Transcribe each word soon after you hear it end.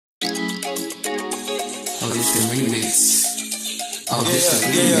Oh, this the remix. Oh, this the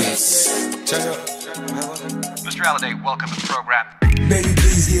remix. Check up. Mr. Hallidae, welcome to the program. Baby,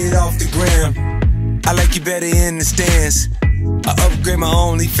 please get off the gram. I like you better in the stands. I upgrade my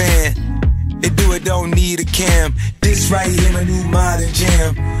OnlyFans. They do it, don't need a cam. This right here, my new modern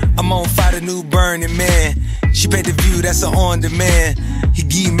jam. I'm on fire, the new Burning Man. She paid the view, that's an on-demand. He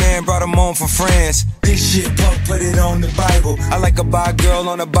geek man, brought him on from France. This shit put it on the Bible. I like a bi girl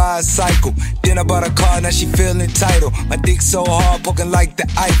on a bicycle. Then I bought a car, now she feel entitled. My dick so hard, poking like the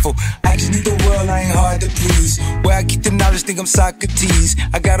Eiffel. I just need the world, I ain't hard to please. Where I keep the knowledge, think I'm Socrates.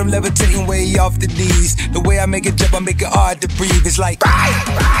 I got him levitating way off the knees. The way I make it jump, I make it hard to breathe. It's like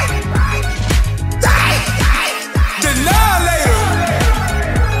Annihilator,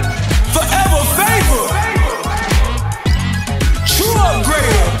 forever favor, true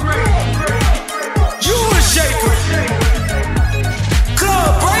upgrader, you a shaker,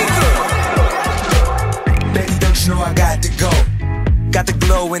 club breaker. Baby, don't you know I got to go? Got the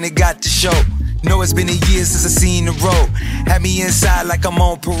glow and it got to show. Know it's been a year since I seen the road. Had me inside like I'm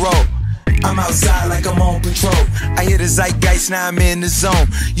on parole. I'm outside like I'm on patrol. I hear the zeitgeist, now I'm in the zone.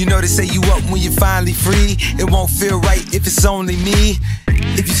 You know they say you up when you're finally free. It won't feel right if it's only me.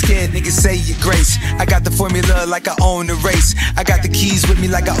 If you scared, niggas say your grace. I got the formula like I own the race. I got the keys with me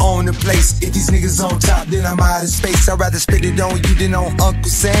like I own the place. If these niggas on top, then I'm out of space. I'd rather spit it on you than on Uncle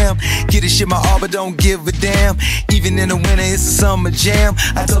Sam. Get this shit my all, but don't give a damn. Even in the winter, it's a summer jam.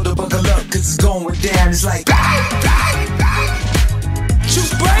 I told her buckle up, cause it's going down. It's like True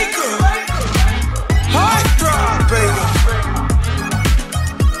breaker, heart throb, baby.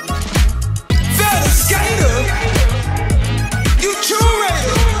 Fella skater, you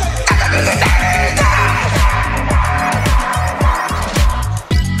curator.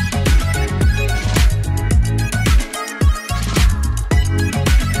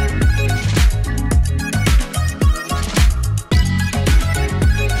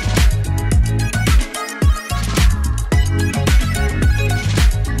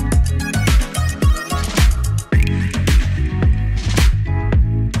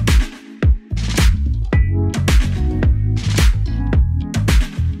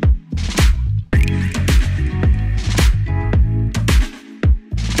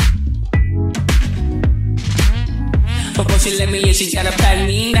 She let me in, she gotta pat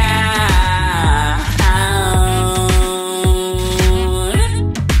me down.